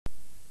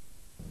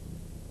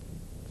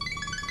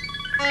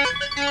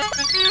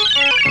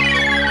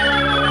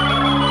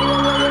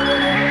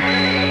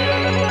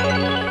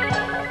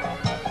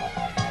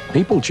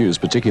People choose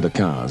particular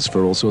cars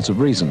for all sorts of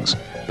reasons,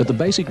 but the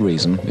basic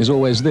reason is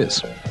always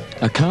this.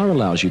 A car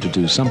allows you to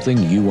do something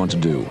you want to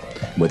do,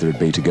 whether it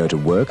be to go to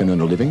work and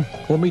earn a living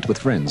or meet with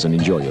friends and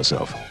enjoy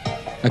yourself.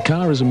 A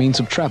car is a means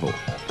of travel,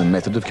 a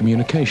method of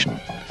communication,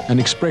 an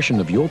expression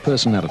of your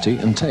personality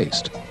and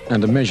taste,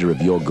 and a measure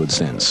of your good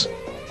sense.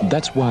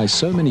 That's why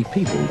so many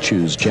people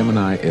choose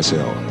Gemini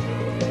SL.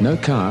 No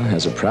car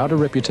has a prouder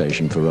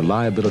reputation for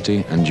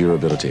reliability and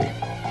durability.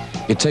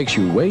 It takes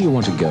you where you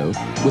want to go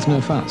with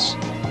no fuss.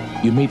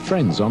 You meet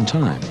friends on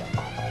time.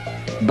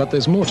 But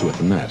there's more to it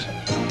than that.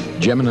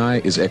 Gemini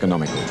is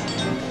economical.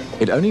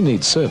 It only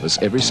needs service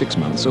every 6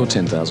 months or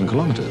 10,000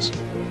 kilometers.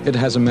 It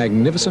has a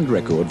magnificent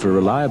record for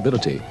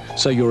reliability,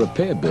 so your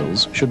repair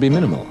bills should be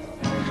minimal.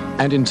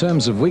 And in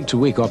terms of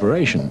week-to-week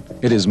operation,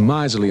 it is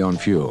miserly on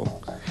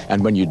fuel.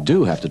 And when you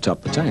do have to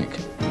top the tank,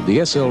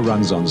 the SL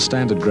runs on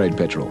standard grade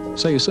petrol,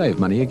 so you save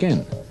money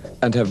again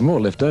and have more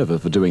left over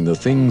for doing the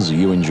things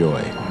you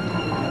enjoy.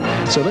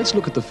 So let's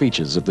look at the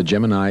features of the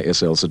Gemini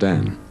SL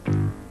sedan.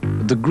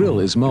 The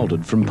grille is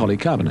moulded from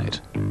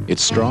polycarbonate.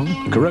 It's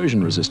strong,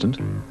 corrosion resistant,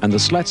 and the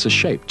slats are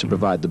shaped to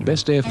provide the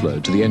best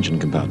airflow to the engine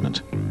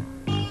compartment.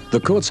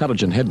 The quartz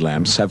halogen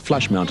headlamps have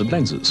flush-mounted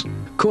lenses.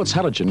 Quartz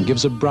halogen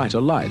gives a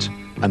brighter light,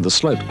 and the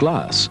sloped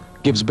glass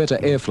gives better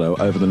airflow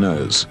over the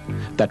nose.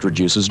 That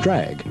reduces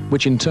drag,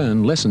 which in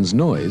turn lessens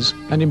noise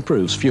and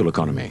improves fuel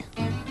economy.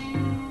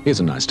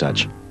 Here's a nice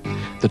touch.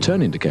 The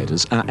turn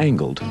indicators are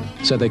angled,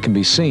 so they can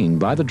be seen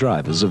by the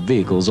drivers of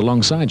vehicles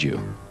alongside you.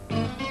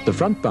 The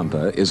front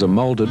bumper is a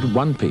moulded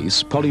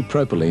one-piece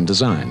polypropylene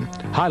design,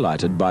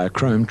 highlighted by a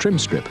chrome trim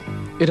strip.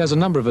 It has a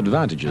number of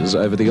advantages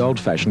over the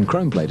old-fashioned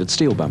chrome-plated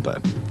steel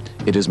bumper.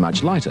 It is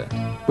much lighter,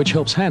 which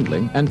helps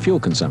handling and fuel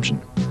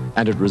consumption,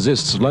 and it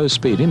resists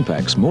low-speed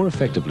impacts more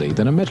effectively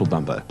than a metal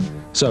bumper,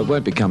 so it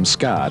won't become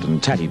scarred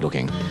and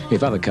tatty-looking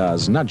if other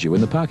cars nudge you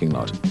in the parking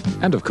lot.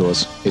 And of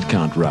course, it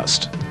can't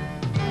rust.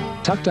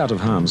 Tucked out of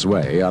harm's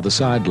way are the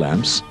side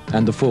lamps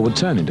and the forward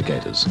turn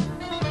indicators.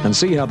 And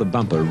see how the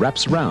bumper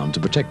wraps round to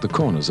protect the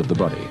corners of the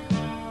body.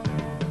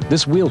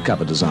 This wheel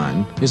cover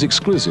design is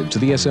exclusive to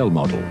the SL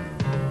model.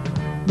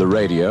 The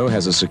radio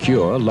has a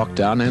secure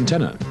lockdown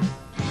antenna.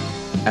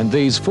 And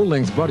these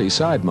full-length body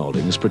side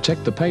mouldings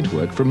protect the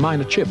paintwork from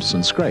minor chips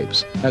and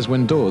scrapes, as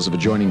when doors of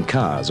adjoining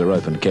cars are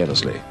opened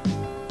carelessly.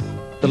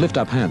 The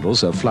lift-up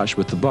handles are flush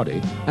with the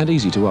body and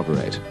easy to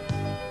operate.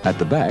 At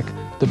the back,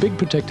 the big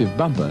protective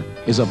bumper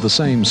is of the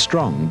same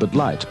strong but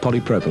light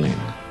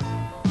polypropylene.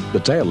 The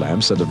tail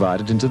lamps are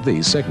divided into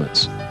these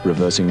segments: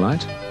 reversing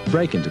light,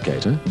 brake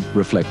indicator,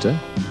 reflector,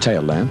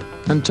 tail lamp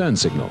and turn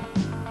signal.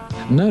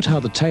 Note how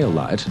the tail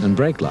light and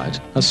brake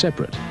light are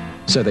separate,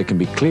 so they can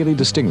be clearly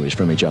distinguished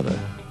from each other.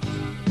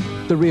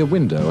 The rear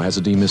window has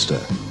a demister.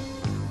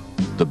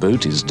 The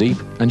boot is deep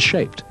and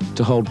shaped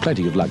to hold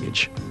plenty of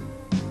luggage.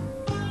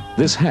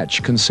 This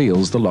hatch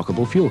conceals the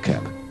lockable fuel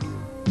cap.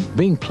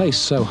 Being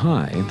placed so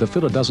high, the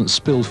filler doesn't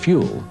spill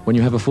fuel when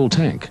you have a full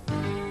tank.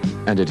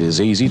 And it is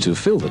easy to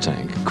fill the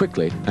tank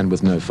quickly and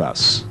with no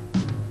fuss.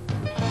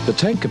 The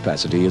tank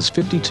capacity is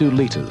 52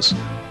 litres,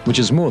 which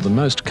is more than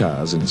most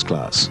cars in its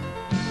class.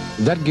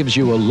 That gives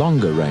you a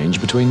longer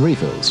range between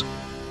refills.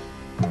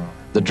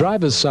 The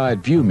driver's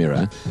side view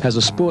mirror has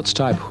a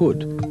sports-type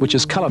hood, which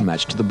is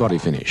colour-matched to the body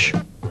finish.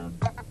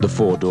 The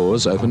 4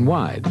 doors open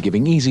wide,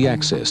 giving easy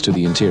access to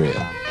the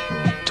interior.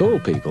 Tall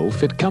people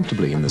fit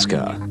comfortably in this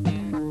car.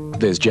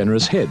 There's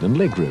generous head and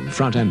legroom,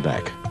 front and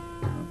back.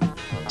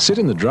 Sit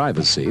in the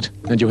driver's seat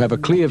and you have a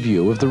clear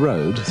view of the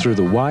road through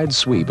the wide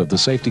sweep of the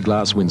safety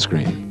glass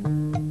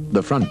windscreen.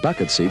 The front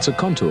bucket seats are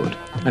contoured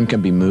and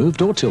can be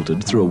moved or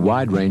tilted through a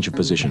wide range of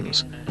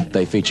positions.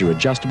 They feature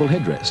adjustable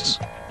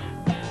headrests.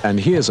 And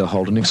here's a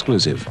Holden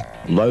exclusive,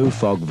 low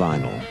fog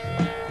vinyl.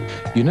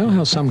 You know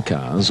how some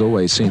cars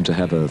always seem to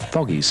have a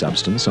foggy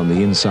substance on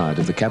the inside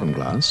of the cabin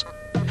glass?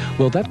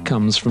 Well, that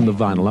comes from the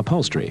vinyl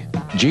upholstery.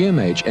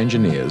 GMH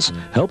engineers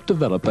helped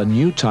develop a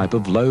new type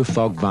of low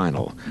fog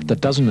vinyl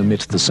that doesn't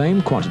emit the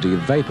same quantity of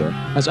vapor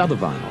as other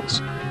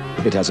vinyls.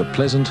 It has a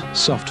pleasant,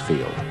 soft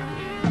feel.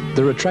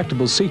 The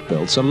retractable seat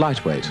belts are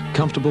lightweight,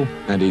 comfortable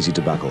and easy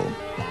to buckle.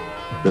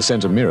 The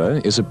center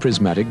mirror is a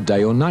prismatic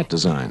day or night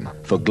design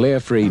for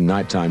glare-free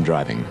nighttime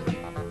driving.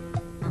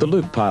 The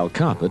loop pile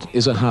carpet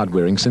is a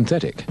hard-wearing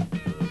synthetic.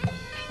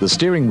 The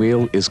steering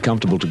wheel is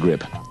comfortable to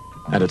grip,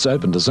 and its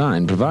open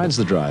design provides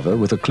the driver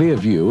with a clear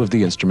view of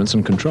the instruments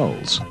and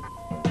controls.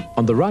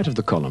 On the right of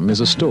the column is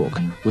a stalk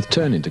with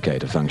turn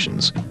indicator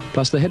functions,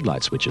 plus the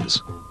headlight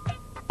switches.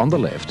 On the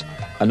left,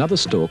 another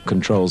stalk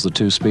controls the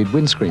 2-speed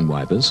windscreen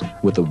wipers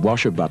with a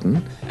washer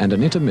button and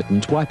an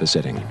intermittent wiper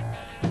setting.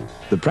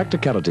 The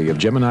practicality of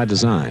Gemini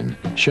design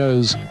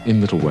shows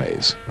in little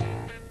ways,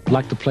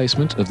 like the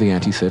placement of the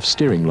anti-theft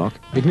steering lock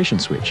ignition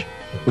switch,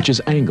 which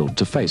is angled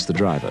to face the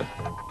driver.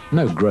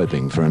 No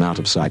groping for an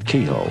out-of-sight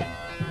keyhole.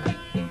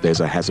 There's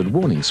a hazard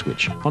warning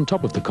switch on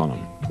top of the column,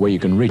 where you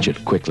can reach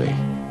it quickly.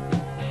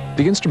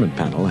 The instrument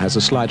panel has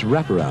a slight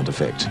wraparound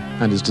effect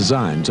and is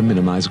designed to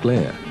minimize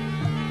glare.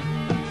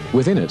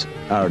 Within it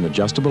are an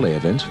adjustable air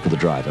vent for the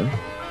driver,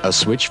 a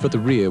switch for the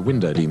rear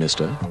window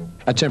demister,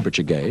 a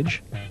temperature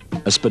gauge,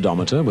 a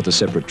speedometer with a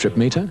separate trip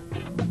meter,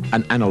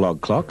 an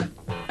analog clock,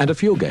 and a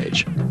fuel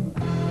gauge.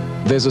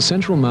 There's a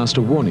central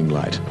master warning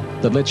light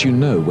that lets you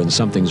know when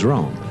something's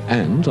wrong,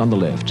 and on the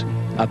left,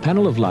 a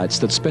panel of lights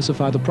that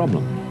specify the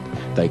problem.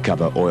 They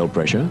cover oil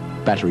pressure,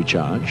 battery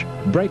charge,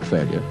 brake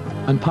failure,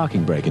 and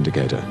parking brake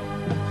indicator.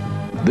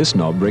 This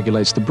knob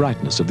regulates the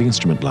brightness of the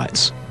instrument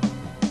lights.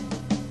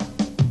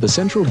 The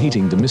central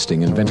heating,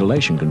 demisting and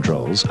ventilation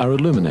controls are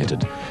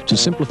illuminated to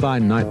simplify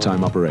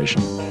nighttime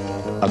operation.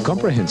 A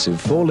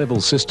comprehensive 4-level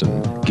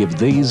system gives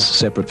these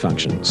separate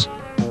functions: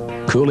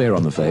 cool air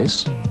on the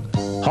face,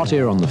 hot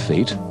air on the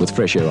feet with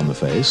fresh air on the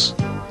face,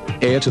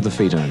 air to the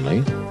feet only,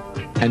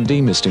 and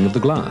demisting of the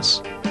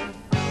glass.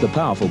 The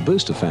powerful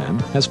booster fan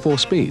has 4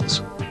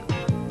 speeds.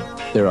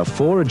 There are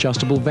 4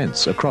 adjustable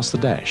vents across the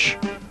dash.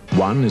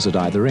 1 is at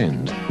either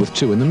end, with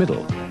 2 in the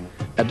middle.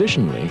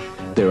 Additionally,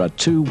 there are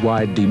 2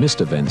 wide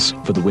demister vents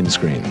for the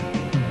windscreen.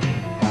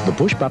 The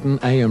push-button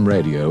AM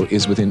radio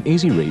is within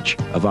easy reach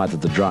of either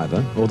the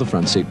driver or the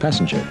front seat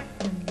passenger,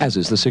 as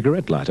is the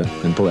cigarette lighter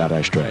and pull-out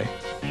ashtray.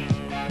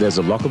 There's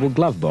a lockable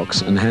glove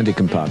box and handy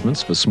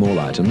compartments for small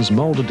items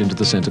moulded into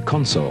the centre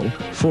console,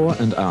 fore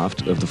and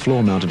aft of the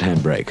floor-mounted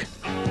handbrake.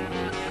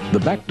 The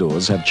back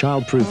doors have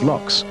child-proof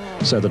locks,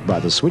 so that by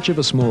the switch of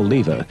a small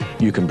lever,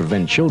 you can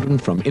prevent children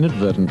from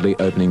inadvertently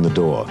opening the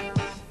door.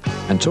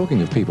 And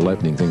talking of people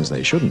opening things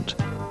they shouldn't,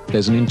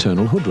 there's an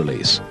internal hood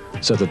release,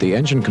 so that the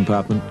engine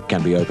compartment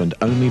can be opened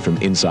only from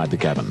inside the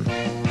cabin.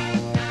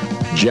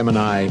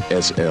 Gemini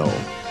SL,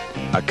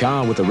 a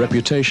car with a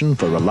reputation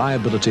for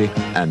reliability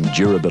and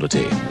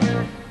durability.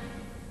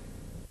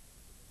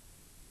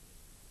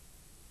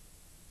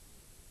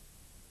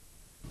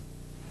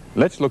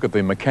 Let's look at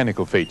the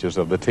mechanical features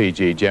of the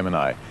TG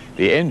Gemini.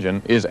 The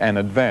engine is an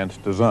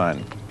advanced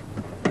design.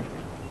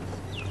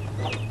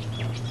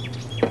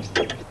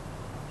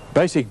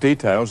 Basic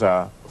details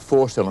are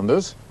 4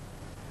 cylinders,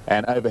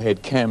 an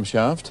overhead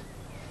camshaft,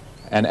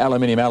 an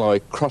aluminium alloy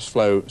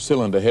cross-flow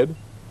cylinder head,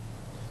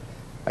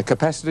 a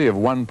capacity of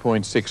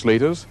 1.6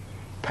 litres,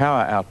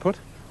 power output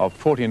of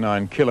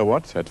 49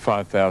 kilowatts at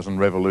 5,000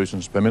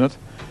 revolutions per minute,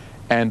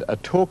 and a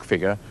torque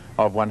figure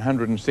of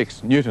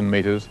 106 newton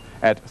meters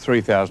at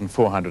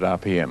 3,400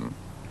 RPM.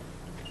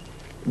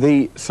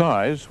 The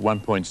size,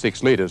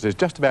 1.6 litres, is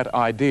just about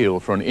ideal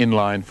for an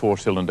inline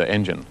 4-cylinder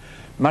engine.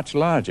 Much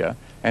larger,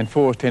 and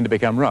 4s tend to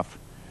become rough,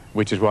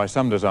 which is why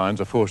some designs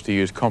are forced to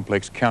use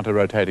complex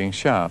counter-rotating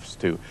shafts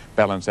to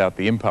balance out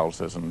the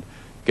impulses and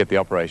get the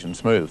operation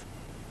smooth.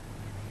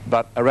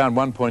 But around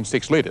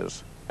 1.6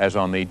 litres, as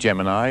on the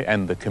Gemini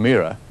and the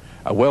Chimera,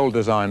 a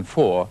well-designed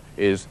 4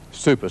 is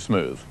super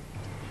smooth.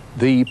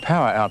 The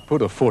power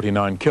output of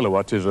 49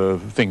 kilowatts is a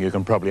thing you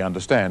can probably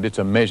understand. It's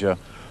a measure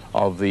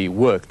of the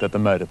work that the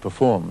motor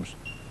performs.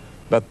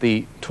 But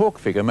the torque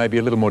figure may be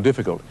a little more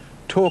difficult.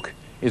 Torque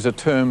is a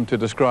term to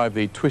describe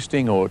the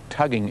twisting or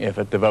tugging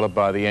effort developed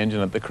by the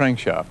engine at the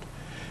crankshaft.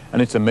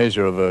 And it's a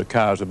measure of a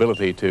car's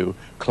ability to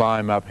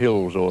climb up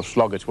hills or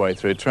slog its way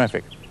through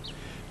traffic.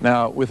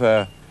 Now, with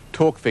a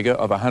torque figure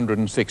of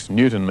 106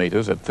 newton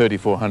meters at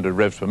 3,400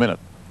 revs per minute,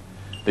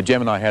 the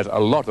Gemini has a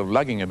lot of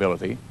lugging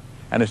ability,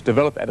 and it's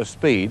developed at a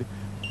speed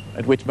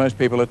at which most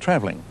people are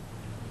travelling,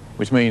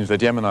 which means the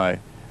Gemini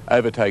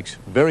overtakes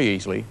very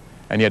easily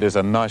and yet is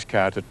a nice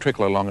car to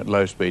trickle along at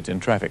low speeds in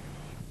traffic.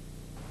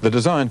 The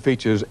design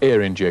features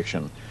air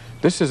injection.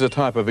 This is a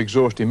type of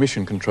exhaust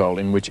emission control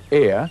in which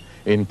air,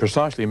 in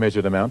precisely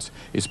measured amounts,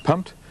 is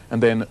pumped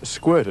and then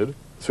squirted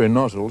through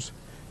nozzles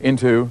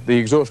into the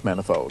exhaust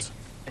manifolds.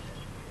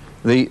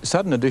 The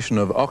sudden addition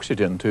of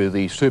oxygen to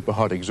the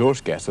superhot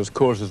exhaust gases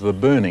causes the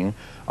burning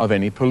of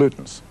any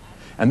pollutants.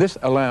 And this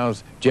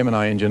allows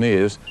Gemini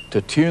engineers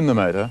to tune the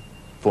motor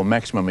for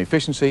maximum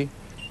efficiency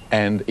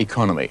and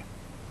economy.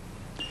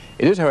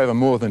 It is, however,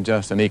 more than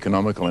just an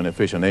economical and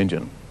efficient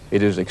engine.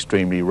 It is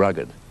extremely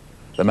rugged.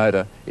 The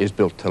motor is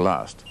built to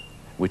last,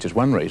 which is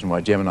one reason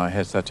why Gemini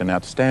has such an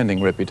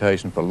outstanding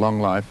reputation for long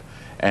life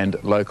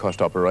and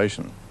low-cost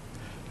operation.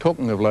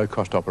 Talking of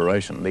low-cost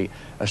operation, the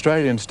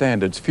Australian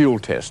Standards fuel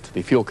test,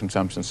 the fuel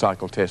consumption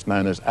cycle test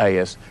known as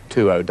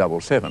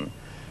AS2077,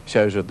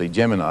 shows that the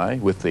Gemini,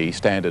 with the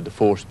standard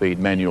 4-speed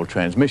manual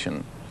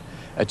transmission,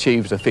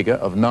 achieves a figure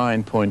of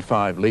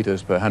 9.5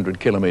 litres per 100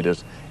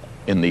 kilometres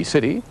in the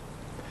city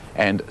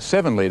and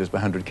 7 litres per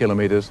 100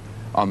 kilometres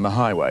on the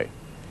highway.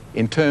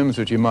 In terms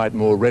which you might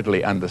more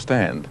readily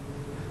understand,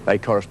 they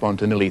correspond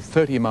to nearly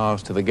 30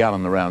 miles to the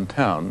gallon around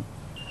town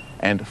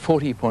and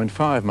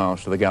 40.5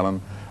 miles to the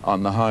gallon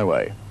on the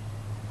highway.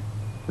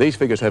 These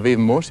figures have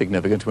even more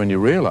significance when you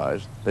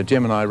realise that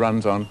Gemini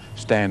runs on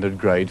standard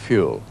grade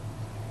fuel.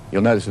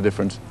 You'll notice the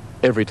difference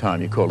every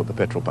time you call at the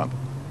petrol pump.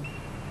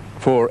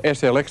 For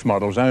SLX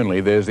models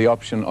only, there's the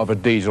option of a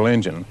diesel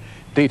engine.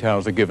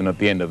 Details are given at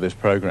the end of this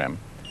program.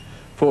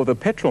 For the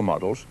petrol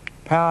models,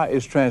 power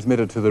is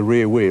transmitted to the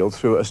rear wheel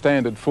through a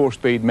standard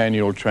 4-speed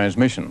manual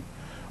transmission,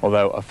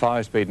 although a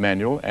 5-speed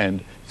manual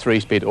and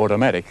 3-speed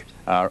automatic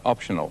are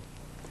optional.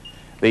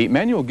 The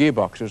manual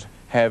gearboxes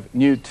have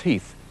new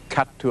teeth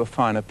cut to a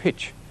finer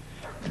pitch,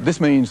 This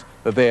means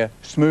that they're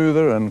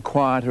smoother and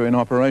quieter in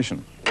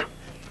operation.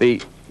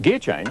 The gear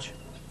change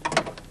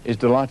is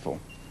delightful.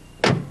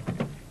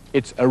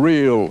 It's a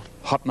real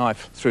hot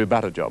knife through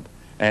butter job,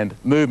 and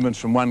movements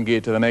from one gear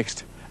to the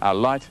next are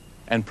light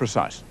and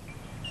precise.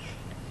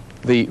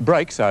 The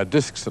brakes are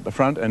discs at the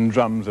front and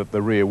drums at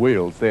the rear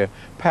wheels. They're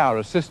power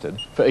assisted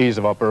for ease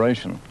of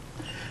operation.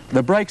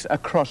 The brakes are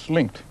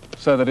cross-linked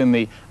so that in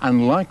the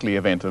unlikely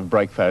event of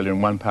brake failure in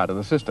one part of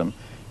the system,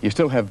 you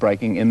still have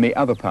braking in the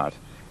other part,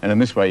 and in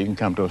this way you can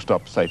come to a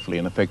stop safely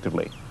and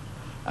effectively.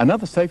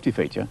 Another safety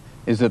feature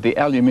is that the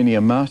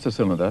aluminium master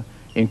cylinder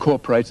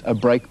incorporates a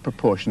brake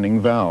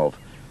proportioning valve,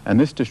 and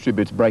this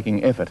distributes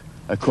braking effort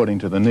according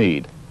to the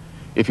need.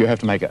 If you have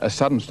to make a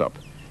sudden stop,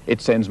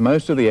 it sends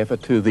most of the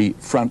effort to the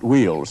front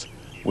wheels,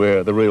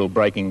 where the real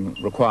braking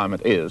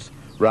requirement is,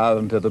 rather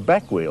than to the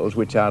back wheels,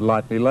 which are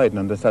lightly laden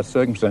under such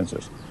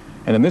circumstances.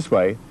 And in this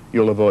way,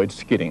 you'll avoid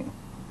skidding.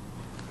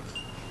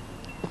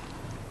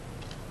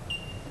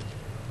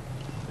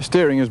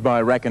 Steering is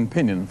by rack and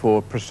pinion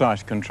for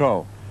precise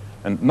control.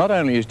 And not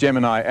only is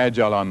Gemini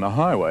agile on the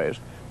highways,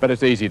 but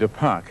it's easy to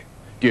park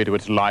due to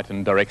its light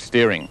and direct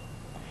steering.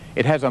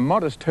 It has a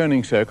modest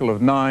turning circle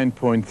of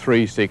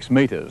 9.36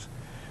 metres,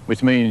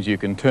 which means you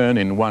can turn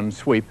in one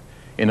sweep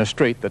in a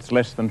street that's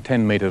less than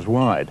 10 metres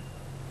wide.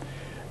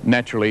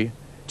 Naturally,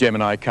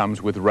 Gemini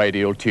comes with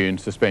radial tuned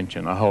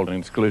suspension, a Holden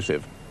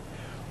exclusive.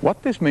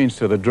 What this means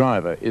to the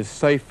driver is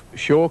safe,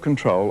 sure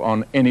control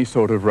on any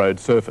sort of road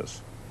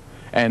surface.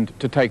 And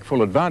to take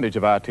full advantage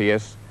of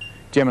RTS,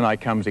 Gemini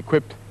comes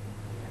equipped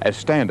as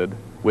standard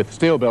with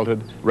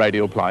steel-belted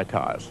radial ply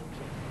tyres.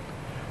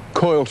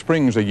 Coil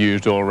springs are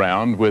used all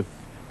round with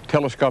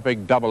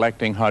telescopic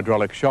double-acting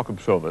hydraulic shock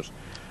absorbers.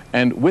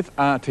 And with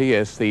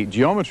RTS, the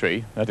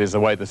geometry, that is the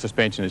way the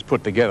suspension is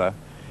put together,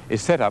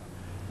 is set up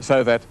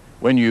so that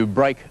when you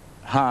brake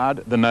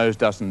hard, the nose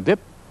doesn't dip,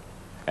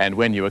 and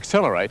when you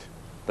accelerate,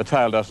 the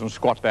tail doesn't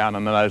squat down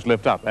and the nose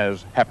lift up,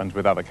 as happens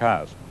with other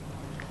cars.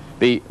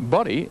 The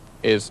body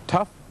is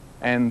tough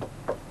and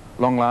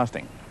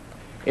long-lasting.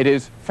 It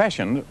is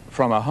fashioned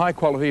from a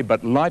high-quality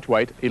but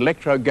lightweight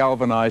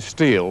electro-galvanized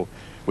steel,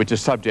 which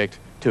is subject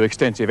to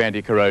extensive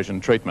anti-corrosion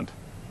treatment.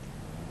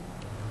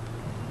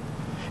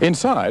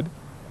 Inside,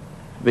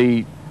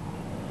 the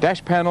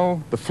dash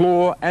panel, the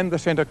floor and the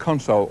center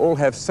console all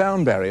have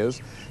sound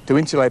barriers to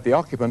insulate the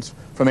occupants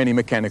from any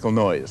mechanical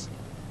noise.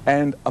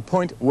 And a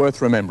point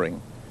worth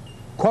remembering: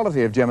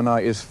 quality of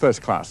Gemini is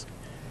first class.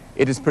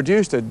 It is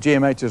produced at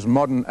GMH's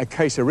modern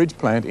Acacia Ridge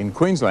plant in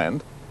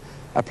Queensland,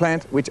 a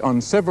plant which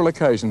on several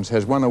occasions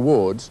has won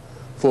awards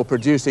for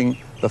producing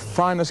the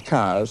finest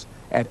cars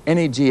at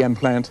any GM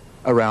plant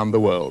around the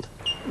world.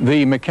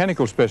 The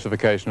mechanical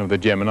specification of the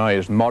Gemini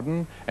is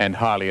modern and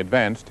highly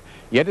advanced,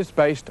 yet it's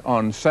based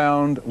on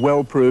sound,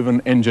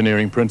 well-proven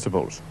engineering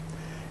principles.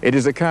 It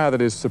is a car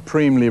that is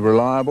supremely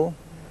reliable,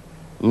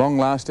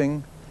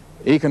 long-lasting,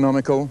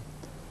 economical,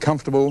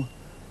 comfortable,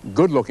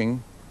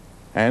 good-looking,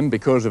 and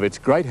because of its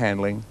great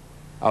handling,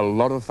 a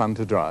lot of fun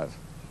to drive.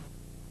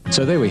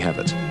 So there we have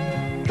it,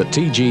 the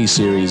TG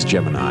series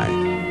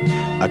Gemini.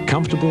 A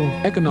comfortable,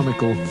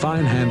 economical,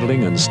 fine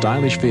handling and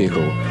stylish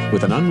vehicle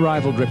with an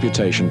unrivaled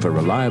reputation for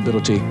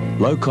reliability,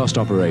 low-cost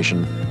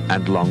operation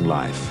and long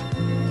life.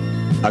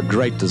 A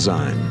great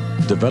design,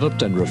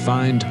 developed and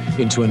refined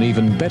into an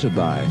even better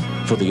buy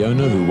for the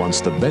owner who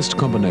wants the best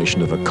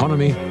combination of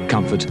economy,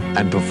 comfort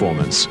and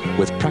performance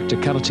with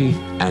practicality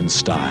and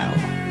style.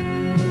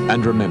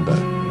 And remember,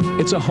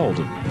 it's a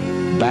Holden,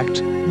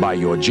 backed by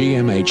your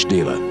GMH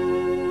dealer.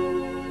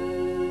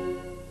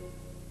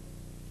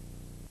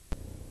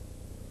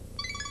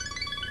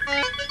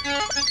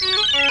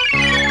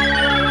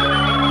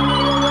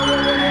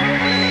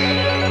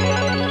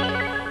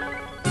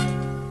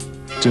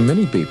 To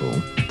many people,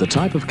 the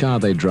type of car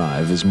they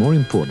drive is more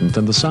important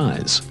than the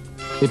size.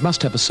 It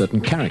must have a certain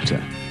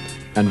character.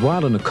 And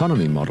while an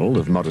economy model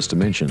of modest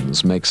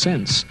dimensions makes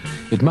sense,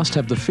 it must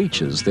have the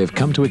features they've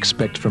come to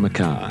expect from a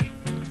car.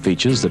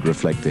 Features that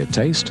reflect their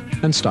taste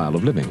and style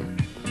of living.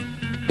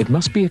 It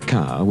must be a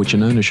car which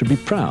an owner should be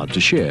proud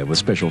to share with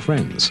special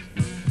friends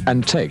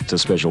and take to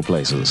special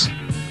places.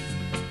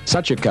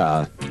 Such a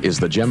car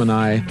is the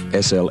Gemini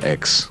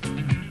SLX.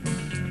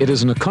 It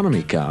is an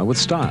economy car with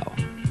style.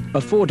 A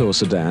four-door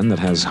sedan that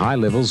has high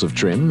levels of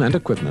trim and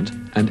equipment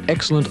and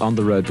excellent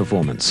on-the-road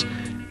performance,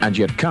 and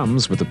yet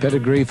comes with a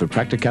pedigree for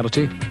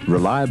practicality,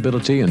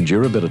 reliability and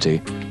durability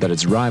that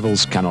its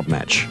rivals cannot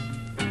match.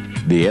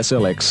 The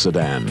SLX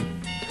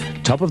sedan,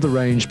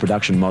 top-of-the-range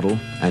production model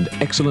and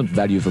excellent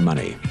value for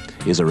money,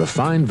 is a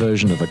refined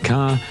version of a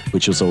car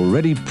which has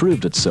already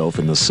proved itself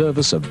in the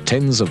service of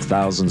tens of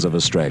thousands of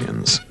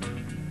Australians.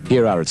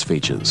 Here are its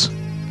features.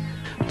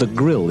 The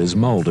grille is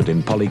moulded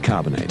in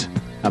polycarbonate,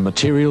 a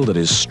material that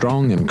is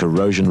strong and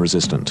corrosion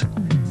resistant.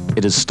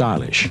 It is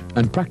stylish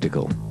and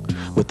practical,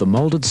 with the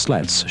moulded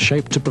slats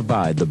shaped to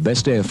provide the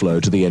best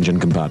airflow to the engine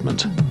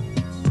compartment.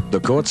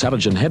 The quartz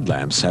halogen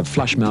headlamps have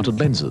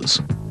flush-mounted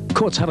lenses.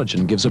 Quartz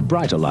halogen gives a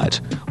brighter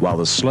light, while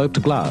the sloped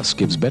glass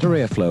gives better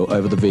airflow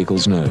over the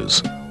vehicle's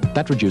nose.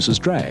 That reduces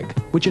drag.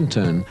 which in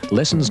turn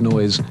lessens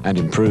noise and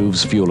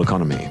improves fuel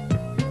economy.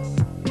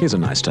 Here's a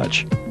nice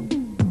touch.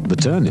 The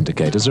turn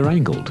indicators are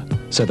angled,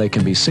 so they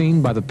can be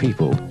seen by the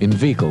people in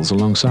vehicles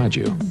alongside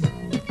you.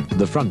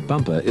 The front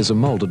bumper is a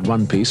moulded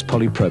one-piece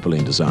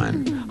polypropylene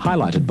design,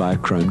 highlighted by a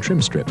chrome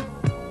trim strip.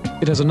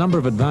 It has a number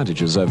of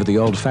advantages over the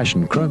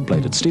old-fashioned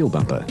chrome-plated steel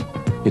bumper.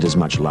 It is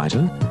much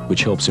lighter,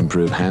 which helps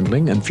improve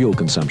handling and fuel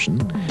consumption,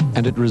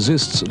 and it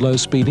resists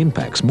low-speed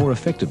impacts more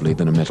effectively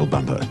than a metal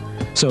bumper,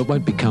 so it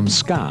won't become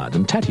scarred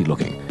and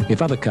tatty-looking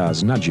if other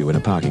cars nudge you in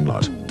a parking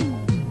lot.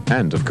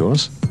 And, of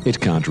course, it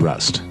can't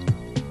rust.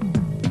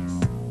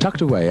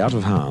 Tucked away out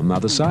of harm are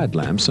the side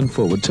lamps and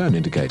forward turn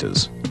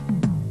indicators.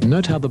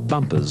 Note how the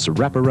bumpers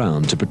wrap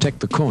around to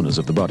protect the corners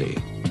of the body.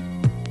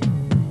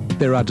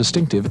 There are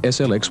distinctive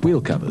SLX wheel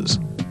covers.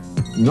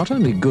 Not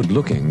only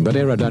good-looking, but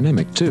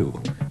aerodynamic too,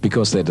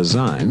 because their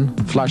design,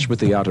 flush with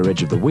the outer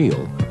edge of the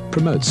wheel,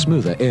 promotes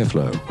smoother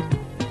airflow.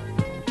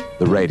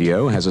 The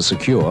radio has a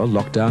secure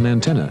lockdown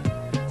antenna,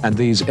 and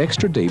these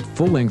extra-deep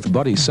full-length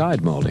body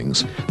side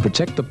mouldings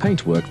protect the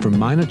paintwork from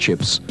minor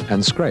chips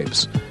and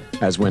scrapes,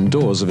 as when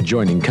doors of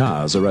adjoining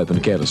cars are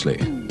opened carelessly.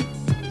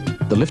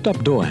 The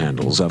lift-up door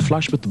handles are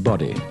flush with the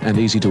body and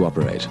easy to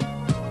operate.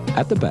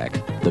 At the back,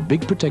 the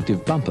big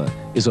protective bumper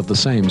is of the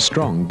same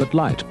strong but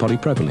light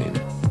polypropylene.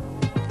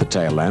 The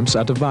tail lamps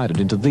are divided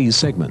into these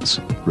segments: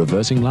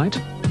 reversing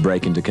light,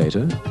 brake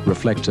indicator,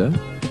 reflector,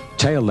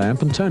 tail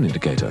lamp and turn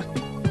indicator.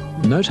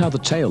 Note how the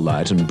tail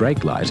light and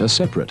brake light are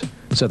separate,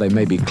 so they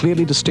may be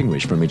clearly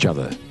distinguished from each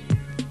other.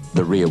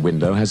 The rear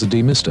window has a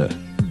demister.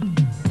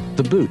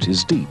 The boot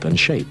is deep and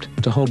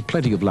shaped to hold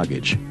plenty of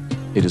luggage.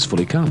 It is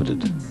fully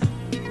carpeted.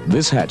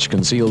 This hatch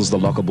conceals the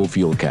lockable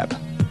fuel cap.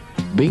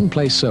 Being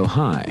placed so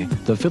high,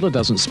 the filler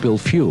doesn't spill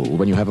fuel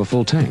when you have a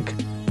full tank.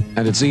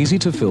 And it's easy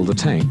to fill the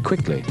tank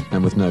quickly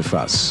and with no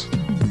fuss.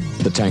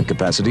 The tank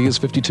capacity is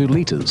 52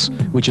 litres,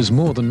 which is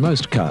more than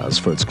most cars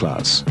for its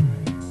class.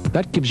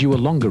 That gives you a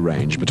longer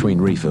range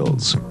between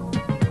refills.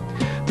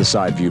 The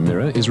side view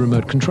mirror is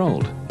remote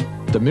controlled.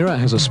 The mirror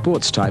has a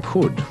sports-type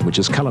hood, which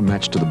is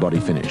colour-matched to the body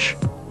finish.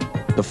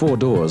 The 4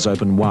 doors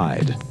open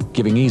wide,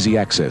 giving easy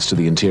access to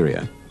the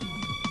interior.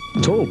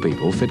 Tall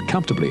people fit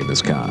comfortably in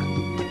this car.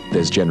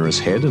 There's generous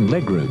head and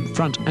leg room,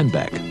 front and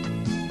back.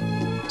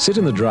 Sit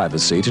in the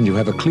driver's seat and you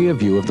have a clear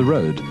view of the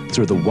road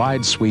through the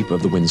wide sweep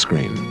of the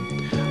windscreen.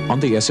 On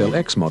the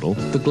SLX model,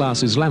 the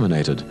glass is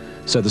laminated,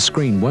 so the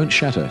screen won't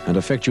shatter and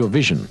affect your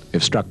vision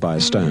if struck by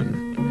a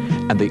stone.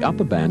 And the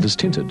upper band is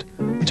tinted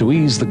to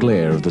ease the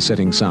glare of the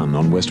setting sun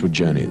on westward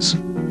journeys.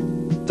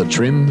 The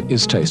trim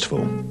is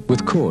tasteful,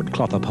 with cord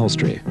cloth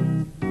upholstery.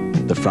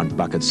 The front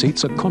bucket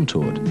seats are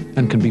contoured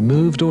and can be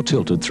moved or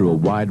tilted through a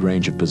wide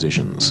range of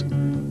positions.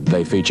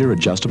 They feature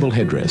adjustable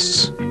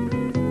headrests.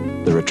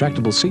 The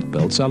retractable seat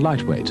belts are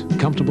lightweight,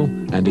 comfortable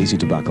and easy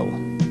to buckle.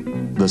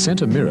 The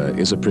centre mirror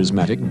is a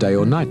prismatic day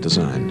or night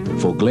design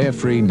for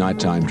glare-free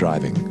nighttime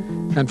driving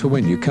and for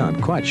when you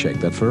can't quite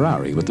shake that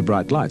Ferrari with the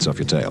bright lights off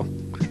your tail.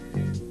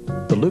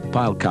 The loop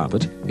pile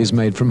carpet is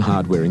made from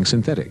hard-wearing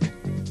synthetic.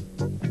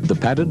 The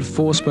padded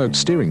 4-spoked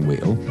steering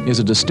wheel is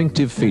a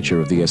distinctive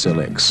feature of the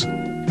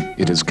SLX.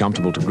 It is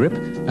comfortable to grip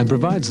and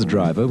provides the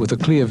driver with a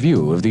clear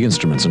view of the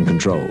instruments and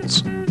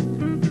controls.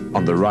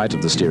 On the right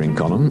of the steering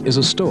column is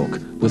a stalk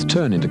with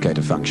turn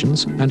indicator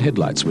functions and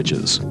headlight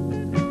switches.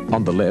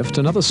 On the left,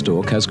 another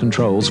stalk has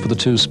controls for the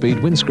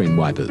 2-speed windscreen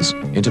wipers,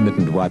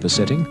 intermittent wiper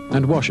setting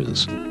and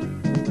washers.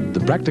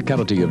 The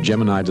practicality of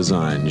Gemini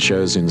design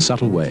shows in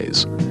subtle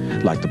ways,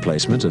 like the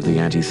placement of the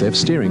anti-theft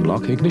steering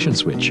lock ignition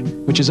switch,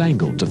 which is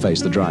angled to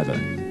face the driver.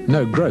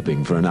 No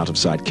groping for an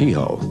out-of-sight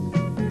keyhole.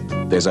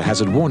 There's a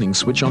hazard warning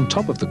switch on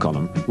top of the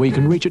column where you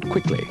can reach it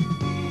quickly.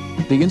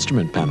 The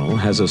instrument panel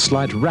has a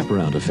slight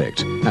wraparound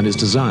effect and is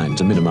designed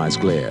to minimize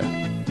glare.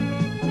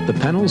 The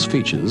panel's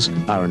features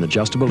are an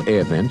adjustable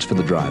air vent for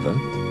the driver,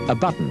 a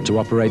button to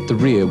operate the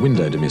rear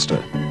window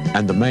demister,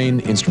 and the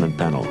main instrument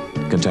panel,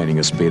 containing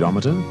a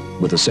speedometer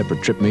with a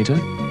separate trip meter,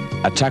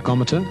 a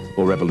tachometer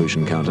or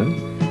revolution counter,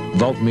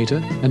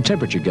 voltmeter and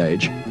temperature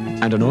gauge,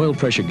 and an oil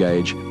pressure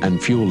gauge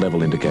and fuel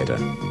level indicator.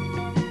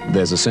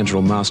 There's a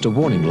central master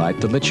warning light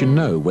that lets you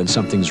know when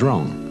something's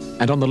wrong,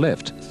 and on the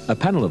left, a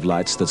panel of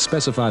lights that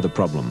specify the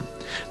problem.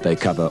 They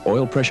cover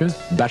oil pressure,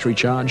 battery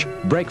charge,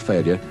 brake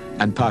failure,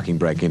 and parking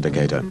brake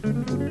indicator.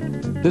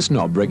 This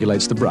knob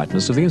regulates the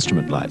brightness of the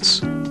instrument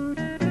lights.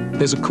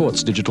 There's a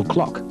quartz digital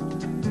clock,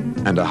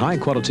 and a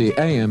high-quality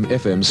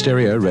AM/FM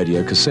stereo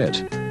radio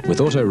cassette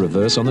with auto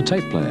reverse on the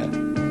tape player,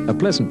 a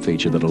pleasant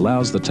feature that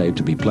allows the tape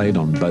to be played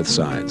on both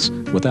sides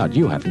without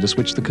you having to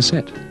switch the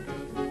cassette.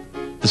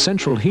 The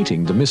central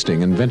heating,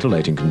 demisting and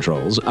ventilating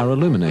controls are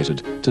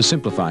illuminated to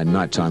simplify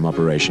nighttime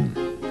operation.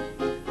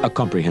 A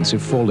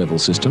comprehensive 4-level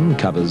system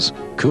covers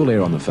cool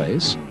air on the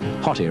face,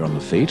 hot air on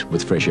the feet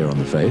with fresh air on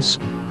the face,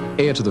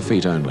 air to the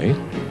feet only,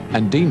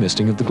 and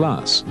demisting of the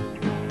glass.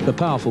 The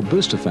powerful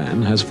booster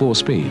fan has 4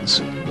 speeds.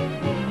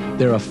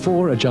 There are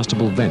 4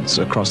 adjustable vents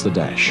across the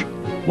dash,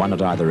 1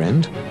 at either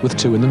end with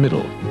 2 in the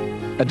middle.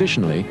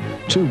 Additionally,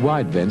 2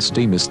 wide vents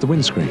demist the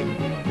windscreen.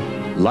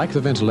 Like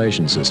the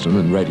ventilation system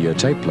and radio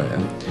tape player,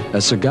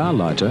 a cigar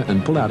lighter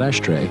and pull-out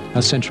ashtray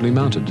are centrally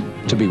mounted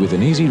to be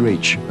within easy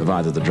reach of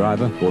either the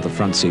driver or the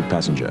front seat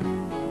passenger.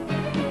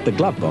 The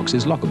glove box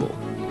is lockable.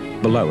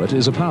 Below it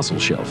is a parcel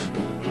shelf.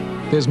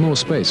 There's more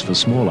space for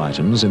small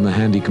items in the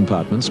handy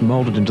compartments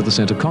moulded into the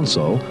centre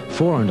console,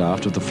 fore and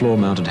aft of the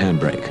floor-mounted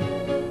handbrake.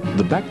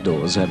 The back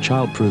doors have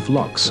child-proof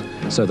locks,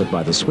 so that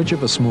by the switch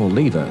of a small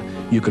lever,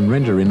 you can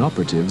render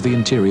inoperative the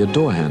interior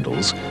door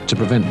handles to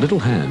prevent little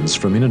hands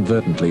from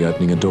inadvertently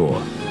opening a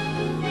door.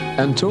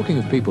 And talking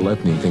of people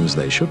opening things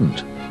they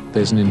shouldn't,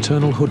 there's an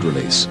internal hood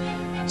release,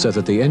 so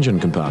that the engine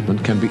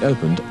compartment can be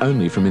opened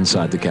only from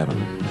inside the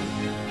cabin.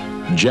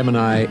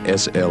 Gemini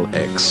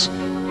SLX,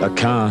 a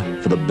car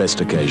for the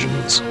best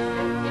occasions.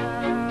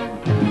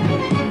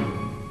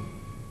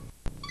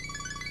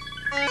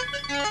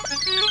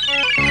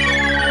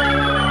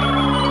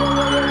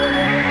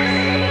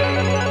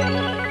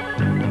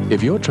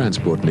 If your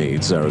transport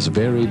needs are as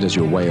varied as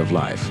your way of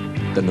life,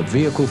 then the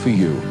vehicle for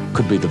you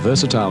could be the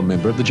versatile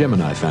member of the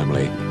Gemini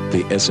family,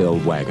 the SL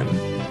Wagon.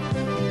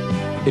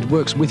 It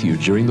works with you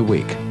during the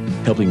week,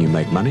 helping you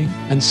make money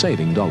and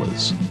saving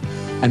dollars,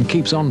 and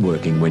keeps on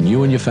working when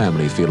you and your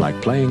family feel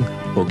like playing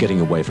or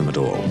getting away from it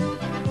all.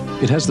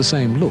 It has the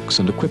same looks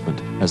and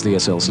equipment as the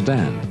SL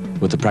sedan,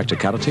 with the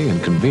practicality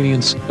and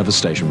convenience of a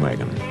station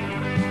wagon.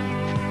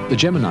 The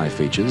Gemini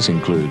features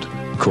include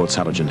quartz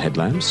halogen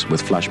headlamps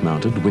with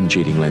flush-mounted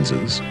wind-cheating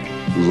lenses,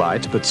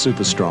 light but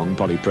super strong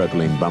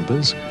polypropylene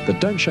bumpers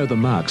that don't show the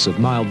marks of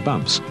mild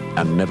bumps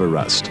and never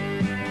rust,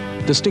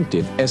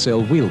 distinctive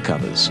SL wheel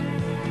covers,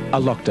 a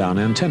lockdown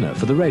antenna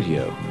for the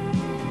radio,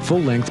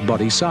 full-length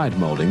body side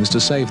mouldings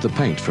to save the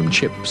paint from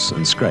chips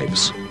and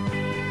scrapes,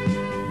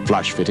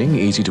 flush-fitting,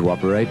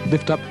 easy-to-operate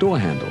lift-up door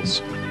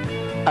handles,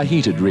 a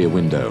heated rear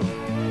window,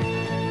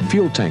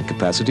 fuel tank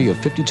capacity of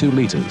 52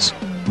 litres,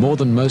 more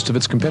than most of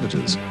its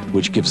competitors,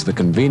 which gives the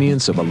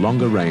convenience of a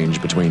longer range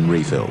between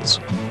refills.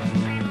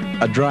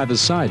 A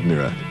driver's side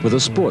mirror with a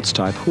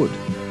sports-type hood,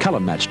 colour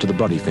matched to the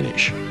body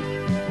finish.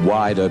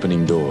 Wide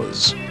opening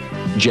doors.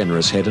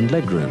 Generous head and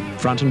legroom,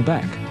 front and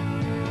back.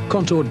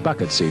 Contoured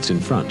bucket seats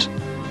in front.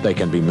 They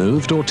can be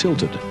moved or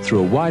tilted through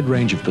a wide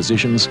range of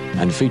positions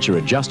and feature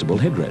adjustable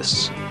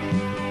headrests.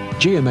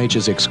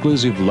 GMH's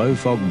exclusive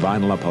low-fog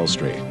vinyl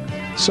upholstery.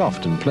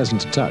 Soft and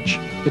pleasant to touch,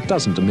 it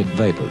doesn't emit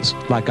vapours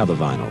like other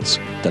vinyls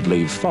that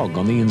leave fog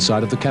on the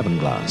inside of the cabin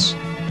glass.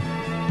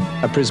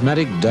 A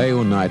prismatic day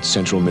or night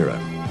central mirror.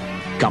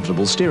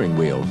 Comfortable steering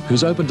wheel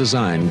whose open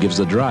design gives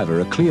the driver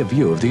a clear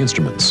view of the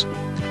instruments.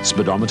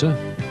 Speedometer,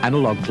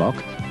 analog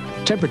clock,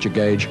 temperature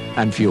gauge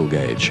and fuel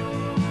gauge.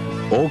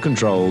 All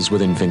controls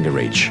within finger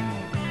reach,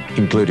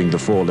 including the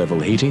 4-level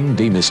heating,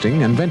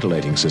 demisting and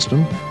ventilating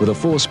system with a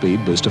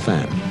 4-speed booster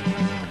fan.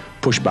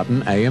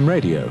 Push-button AM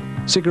radio,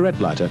 cigarette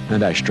lighter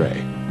and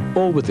ashtray,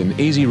 all within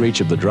easy reach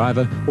of the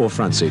driver or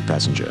front seat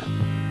passenger.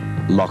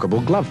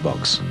 Lockable glove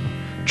box,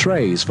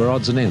 trays for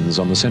odds and ends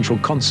on the central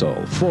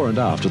console, fore and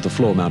aft of the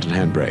floor-mounted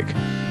handbrake,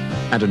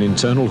 and an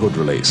internal hood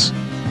release,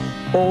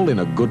 all in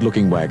a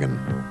good-looking wagon.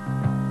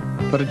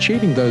 But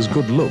achieving those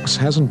good looks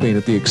hasn't been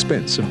at the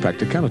expense of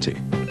practicality.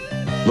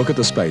 Look at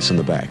the space in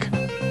the back.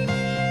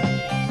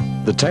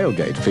 The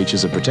tailgate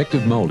features a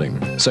protective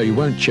moulding, so you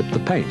won't chip the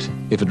paint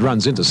if it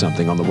runs into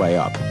something on the way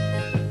up.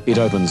 It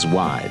opens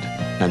wide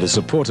and is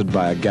supported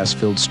by a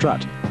gas-filled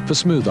strut for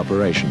smooth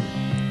operation.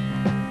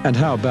 And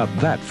how about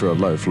that for a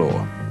low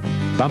floor?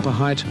 Bumper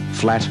height,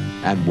 flat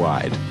and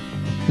wide.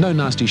 No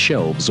nasty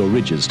shelves or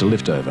ridges to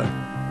lift over.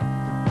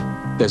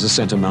 There's a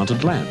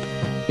centre-mounted lamp,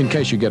 in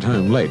case you get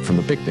home late from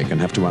the picnic and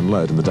have to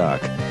unload in the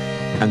dark.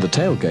 And the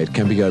tailgate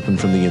can be opened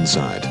from the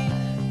inside.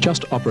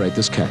 Just operate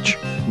this catch,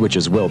 which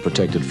is well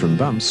protected from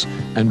bumps,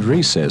 and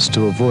recess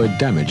to avoid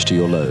damage to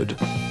your load.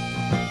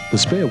 The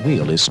spare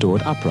wheel is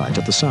stored upright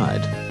at the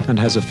side and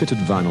has a fitted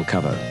vinyl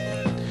cover.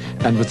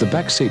 And with the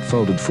back seat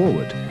folded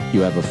forward,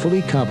 you have a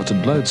fully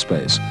carpeted load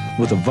space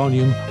with a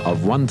volume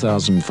of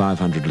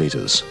 1,500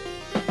 litres.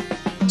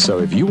 So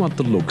if you want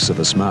the looks of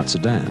a smart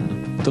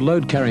sedan, the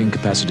load carrying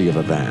capacity of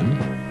a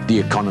van, the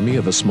economy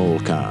of a small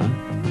car,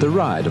 the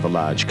ride of a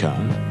large car,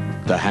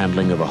 the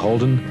handling of a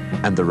Holden,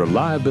 and the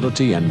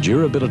reliability and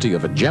durability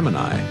of a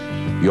Gemini,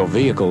 your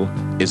vehicle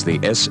is the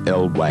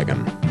SL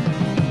Wagon.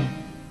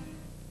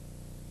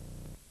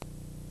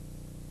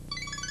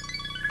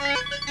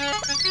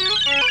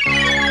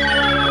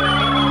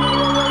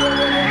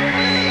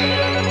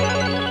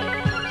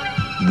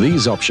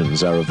 These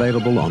options are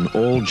available on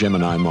all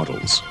Gemini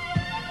models.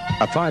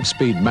 A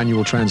 5-speed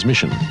manual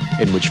transmission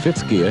in which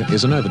 5th gear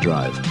is an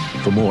overdrive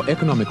for more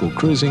economical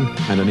cruising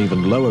and an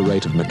even lower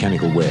rate of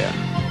mechanical wear.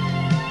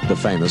 The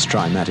famous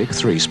Trimatic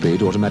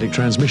 3-speed automatic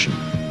transmission.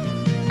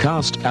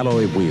 Cast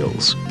alloy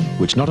wheels,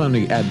 which not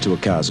only add to a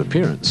car's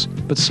appearance,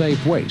 but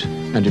save weight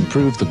and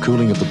improve the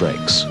cooling of the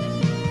brakes.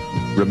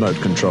 Remote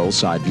control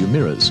side view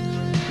mirrors,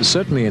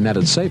 certainly an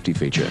added safety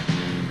feature,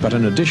 but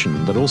an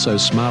addition that also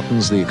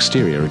smartens the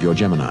exterior of your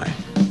Gemini.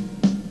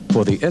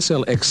 For the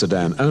SLX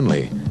sedan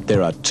only,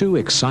 there are 2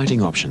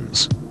 exciting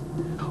options.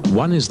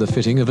 One is the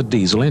fitting of a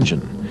diesel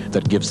engine,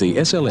 that gives the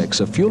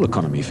SLX a fuel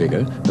economy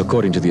figure,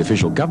 according to the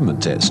official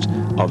government test,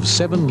 of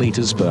 7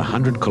 litres per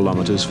 100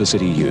 kilometres for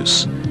city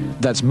use.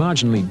 That's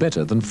marginally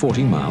better than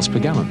 40 miles per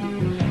gallon,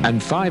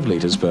 and 5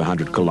 litres per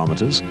 100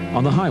 kilometres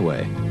on the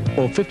highway,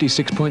 or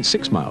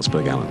 56.6 miles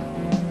per gallon.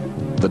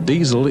 The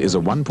diesel is a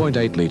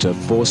 1.8 litre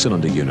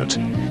 4-cylinder unit.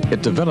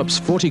 It develops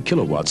 40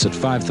 kilowatts at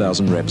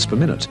 5,000 reps per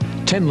minute,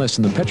 10 less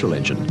than the petrol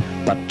engine,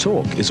 but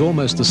torque is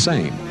almost the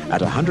same at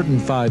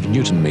 105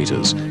 newton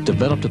meters,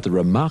 developed at the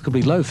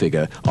remarkably low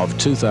figure of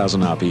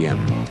 2,000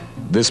 RPM.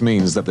 This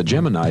means that the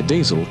Gemini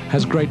diesel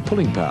has great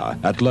pulling power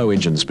at low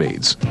engine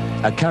speeds,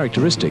 a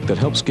characteristic that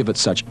helps give it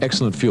such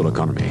excellent fuel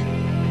economy.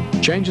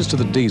 Changes to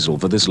the diesel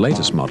for this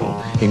latest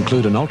model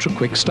include an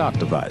ultra-quick start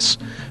device,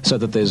 so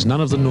that there's none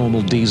of the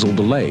normal diesel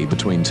delay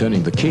between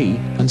turning the key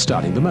and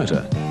starting the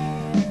motor.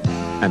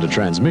 And a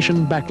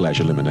transmission backlash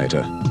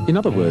eliminator. In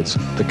other words,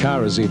 the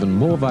car is even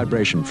more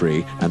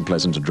vibration-free and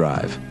pleasant to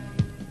drive.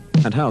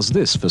 And how's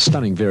this for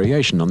stunning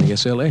variation on the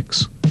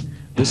SLX?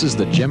 This is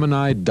the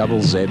Gemini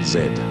ZZZ.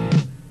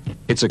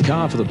 It's a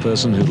car for the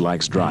person who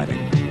likes driving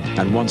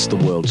and wants the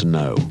world to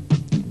know.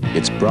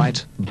 It's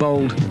bright,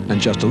 bold,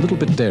 and just a little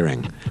bit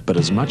daring, but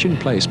as much in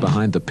place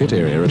behind the pit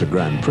area at a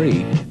Grand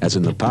Prix as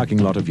in the parking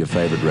lot of your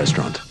favourite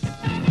restaurant.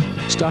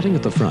 Starting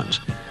at the front,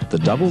 the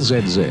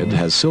ZZZ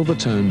has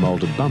silver-tone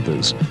moulded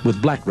bumpers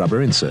with black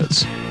rubber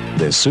inserts.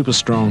 They're super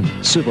strong,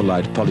 super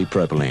light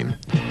polypropylene,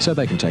 so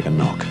they can take a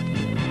knock.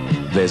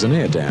 There's an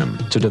air dam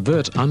to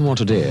divert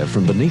unwanted air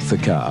from beneath the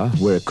car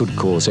where it could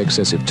cause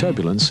excessive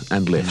turbulence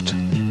and lift.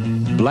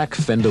 Black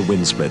fender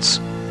wind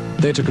splits.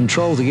 They're to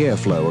control the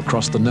airflow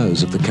across the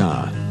nose of the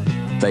car.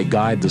 They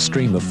guide the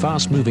stream of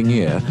fast-moving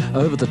air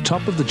over the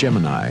top of the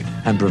Gemini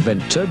and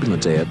prevent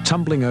turbulent air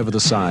tumbling over the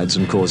sides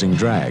and causing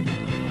drag.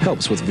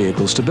 Helps with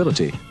vehicle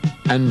stability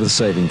and with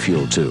saving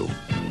fuel too.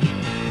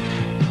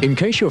 In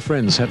case your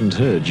friends hadn't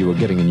heard you were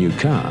getting a new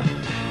car,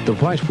 the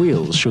white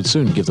wheels should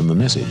soon give them the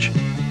message.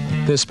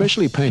 They're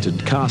specially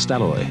painted cast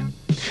alloy.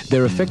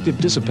 They're effective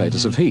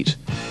dissipators of heat.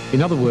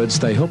 In other words,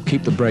 they help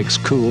keep the brakes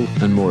cool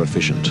and more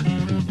efficient.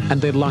 And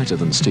they're lighter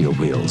than steel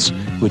wheels,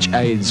 which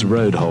aids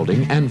road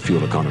holding and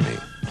fuel economy.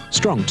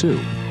 Strong too,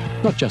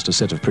 not just a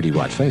set of pretty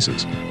white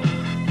faces.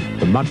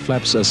 The mud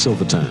flaps are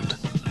silver-toned.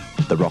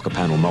 The rocker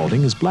panel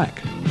moulding is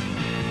black.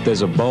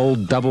 There's a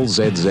bold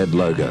ZZZ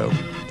logo.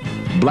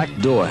 Black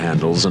door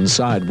handles and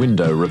side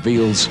window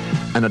reveals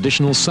an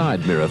additional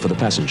side mirror for the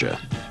passenger.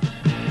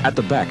 At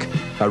the back,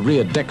 a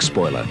rear deck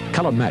spoiler,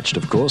 colour-matched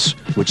of course,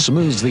 which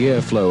smooths the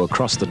airflow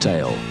across the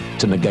tail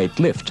to negate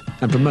lift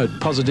and promote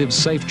positive,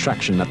 safe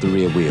traction at the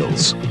rear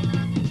wheels.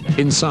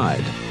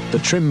 Inside, the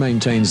trim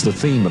maintains the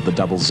theme of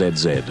the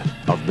ZZZ,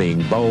 of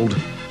being bold,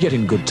 yet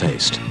in good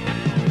taste.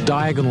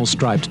 Diagonal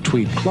striped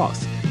tweed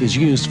cloth is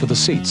used for the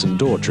seats and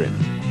door trim.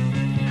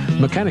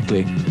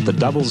 Mechanically, the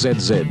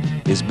ZZZ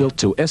is built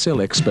to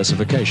SLX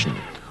specification,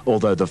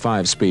 although the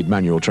 5-speed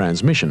manual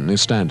transmission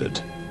is standard.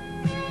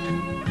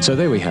 So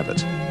there we have it,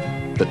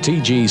 the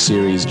TG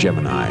Series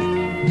Gemini.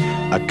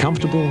 A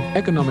comfortable,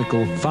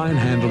 economical, fine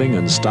handling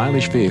and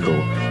stylish vehicle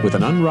with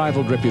an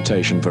unrivaled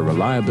reputation for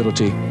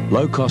reliability,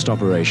 low-cost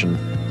operation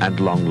and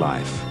long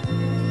life.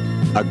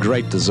 A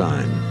great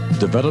design,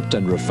 developed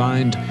and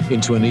refined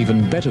into an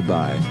even better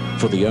buy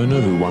for the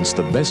owner who wants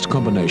the best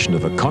combination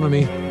of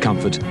economy,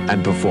 comfort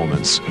and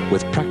performance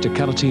with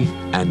practicality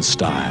and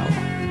style.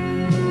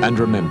 And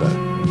remember,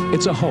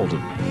 it's a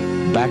Holden,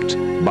 backed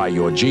by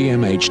your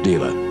GMH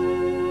dealer.